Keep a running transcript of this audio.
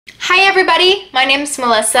Hi everybody, my name is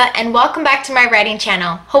Melissa and welcome back to my writing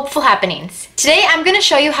channel, Hopeful Happenings. Today I'm going to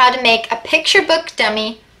show you how to make a picture book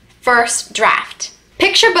dummy first draft.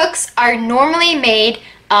 Picture books are normally made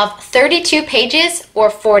of 32 pages or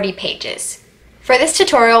 40 pages. For this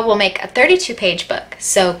tutorial we'll make a 32-page book,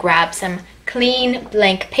 so grab some clean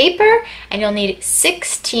blank paper and you'll need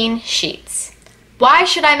 16 sheets. Why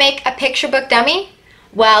should I make a picture book dummy?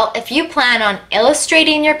 Well, if you plan on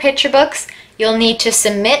illustrating your picture books, you'll need to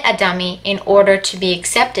submit a dummy in order to be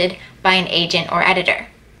accepted by an agent or editor.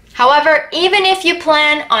 However, even if you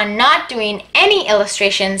plan on not doing any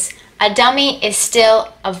illustrations, a dummy is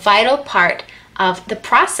still a vital part of the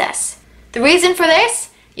process. The reason for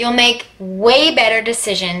this? You'll make way better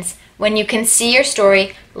decisions when you can see your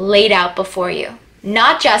story laid out before you.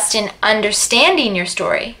 Not just in understanding your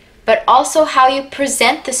story, but also how you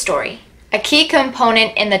present the story. A key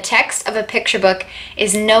component in the text of a picture book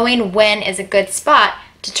is knowing when is a good spot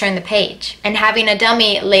to turn the page. And having a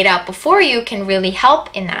dummy laid out before you can really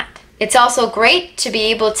help in that. It's also great to be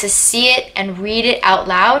able to see it and read it out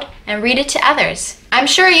loud and read it to others. I'm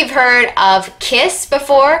sure you've heard of KISS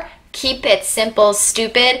before, keep it simple,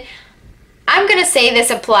 stupid. I'm going to say this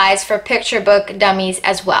applies for picture book dummies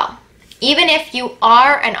as well. Even if you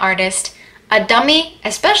are an artist, a dummy,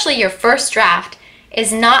 especially your first draft,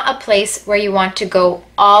 is not a place where you want to go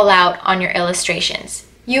all out on your illustrations.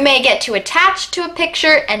 You may get too attached to a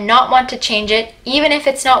picture and not want to change it, even if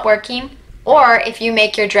it's not working. Or if you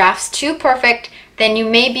make your drafts too perfect, then you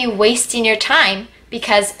may be wasting your time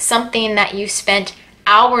because something that you spent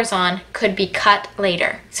hours on could be cut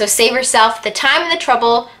later. So save yourself the time and the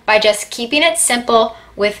trouble by just keeping it simple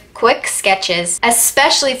with quick sketches,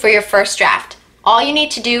 especially for your first draft. All you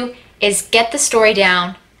need to do is get the story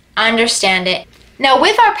down, understand it. Now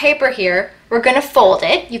with our paper here, we're going to fold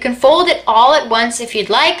it. You can fold it all at once if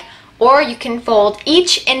you'd like, or you can fold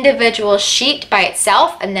each individual sheet by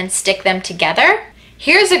itself and then stick them together.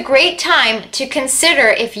 Here's a great time to consider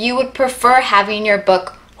if you would prefer having your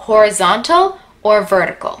book horizontal or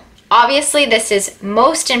vertical. Obviously this is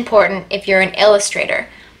most important if you're an illustrator,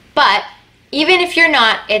 but even if you're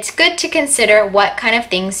not, it's good to consider what kind of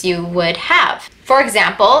things you would have. For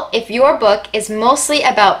example, if your book is mostly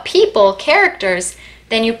about people, characters,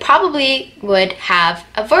 then you probably would have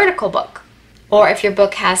a vertical book. Or if your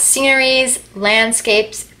book has sceneries,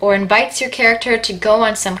 landscapes, or invites your character to go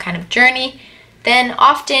on some kind of journey, then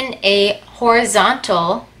often a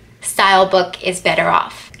horizontal style book is better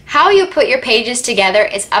off. How you put your pages together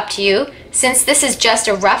is up to you. Since this is just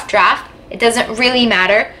a rough draft, it doesn't really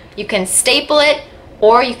matter. You can staple it,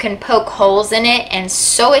 or you can poke holes in it and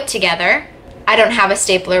sew it together. I don't have a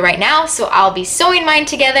stapler right now, so I'll be sewing mine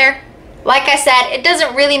together. Like I said, it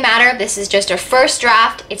doesn't really matter. This is just a first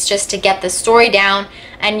draft. It's just to get the story down,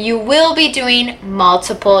 and you will be doing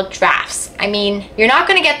multiple drafts. I mean, you're not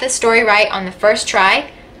going to get this story right on the first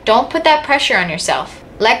try. Don't put that pressure on yourself.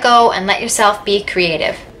 Let go and let yourself be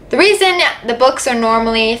creative. The reason the books are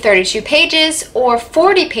normally 32 pages or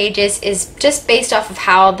 40 pages is just based off of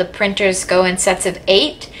how the printers go in sets of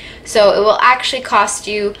 8. So it will actually cost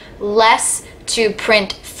you less to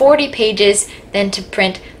print 40 pages than to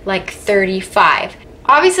print like 35.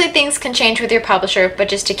 Obviously things can change with your publisher, but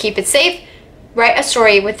just to keep it safe, write a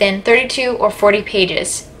story within 32 or 40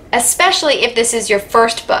 pages. Especially if this is your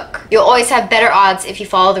first book. You'll always have better odds if you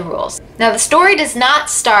follow the rules. Now the story does not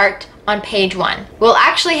start on page 1. We'll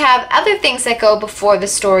actually have other things that go before the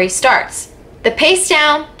story starts. The paste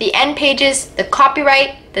down, the end pages, the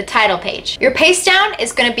copyright, the title page. Your paste down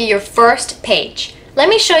is going to be your first page. Let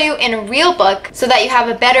me show you in a real book so that you have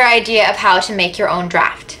a better idea of how to make your own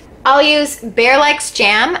draft. I'll use Bear Likes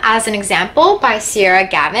Jam as an example by Sierra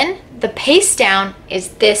Gavin. The paste down is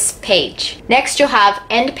this page. Next you'll have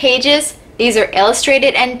end pages. These are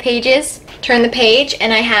illustrated end pages. Turn the page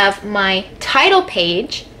and I have my title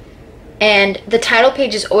page, and the title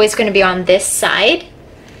page is always going to be on this side.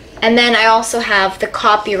 And then I also have the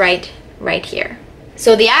copyright right here.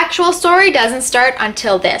 So the actual story doesn't start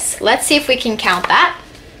until this. Let's see if we can count that.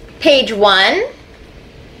 Page 1,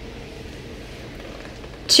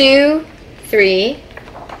 2, 3,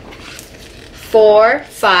 4,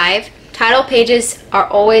 5. Title pages are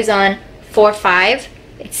always on 4, 5,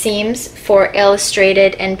 it seems, for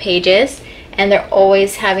illustrated end pages, and they're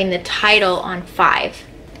always having the title on 5.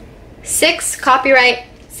 6, copyright,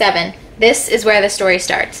 7. This is where the story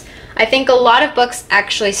starts. I think a lot of books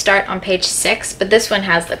actually start on page 6, but this one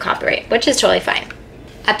has the copyright, which is totally fine.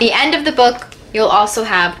 At the end of the book, you'll also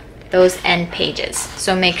have those end pages,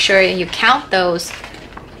 so make sure you count those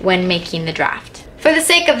when making the draft. For the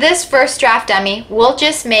sake of this first draft dummy, we'll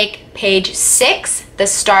just make page 6 the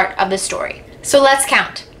start of the story. So let's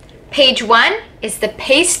count. Page 1 is the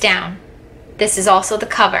paste down. This is also the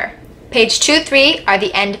cover. Page 2, 3 are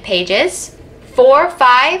the end pages. 4,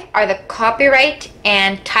 5 are the copyright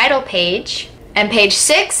and title page. And page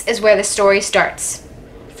 6 is where the story starts.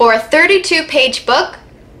 For a 32-page book,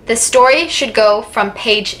 the story should go from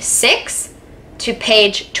page 6 to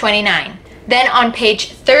page 29. Then on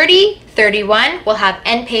page 30, 31, we'll have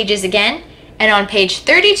end pages again. And on page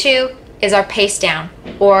 32 is our paste down,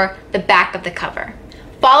 or the back of the cover.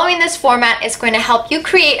 Following this format is going to help you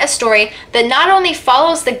create a story that not only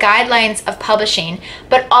follows the guidelines of publishing,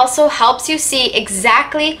 but also helps you see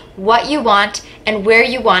exactly what you want and where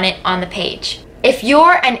you want it on the page. If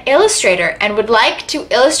you're an illustrator and would like to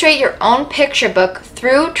illustrate your own picture book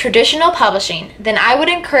through traditional publishing, then I would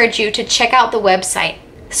encourage you to check out the website,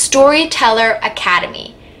 Storyteller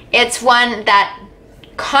Academy. It's one that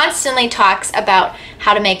constantly talks about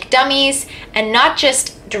how to make dummies, and not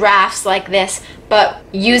just drafts like this, but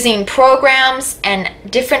using programs and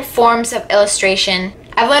different forms of illustration.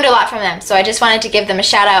 I've learned a lot from them, so I just wanted to give them a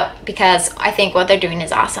shout out because I think what they're doing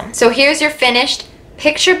is awesome. So here's your finished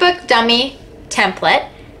picture book dummy template.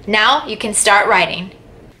 Now you can start writing.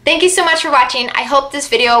 Thank you so much for watching. I hope this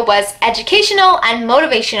video was educational and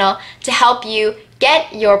motivational to help you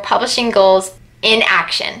get your publishing goals in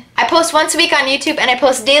action. I post once a week on YouTube and I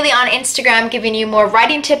post daily on Instagram, giving you more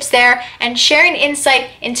writing tips there and sharing insight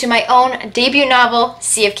into my own debut novel,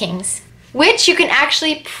 Sea of Kings, which you can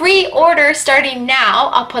actually pre-order starting now.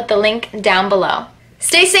 I'll put the link down below.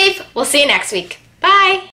 Stay safe. We'll see you next week. Bye.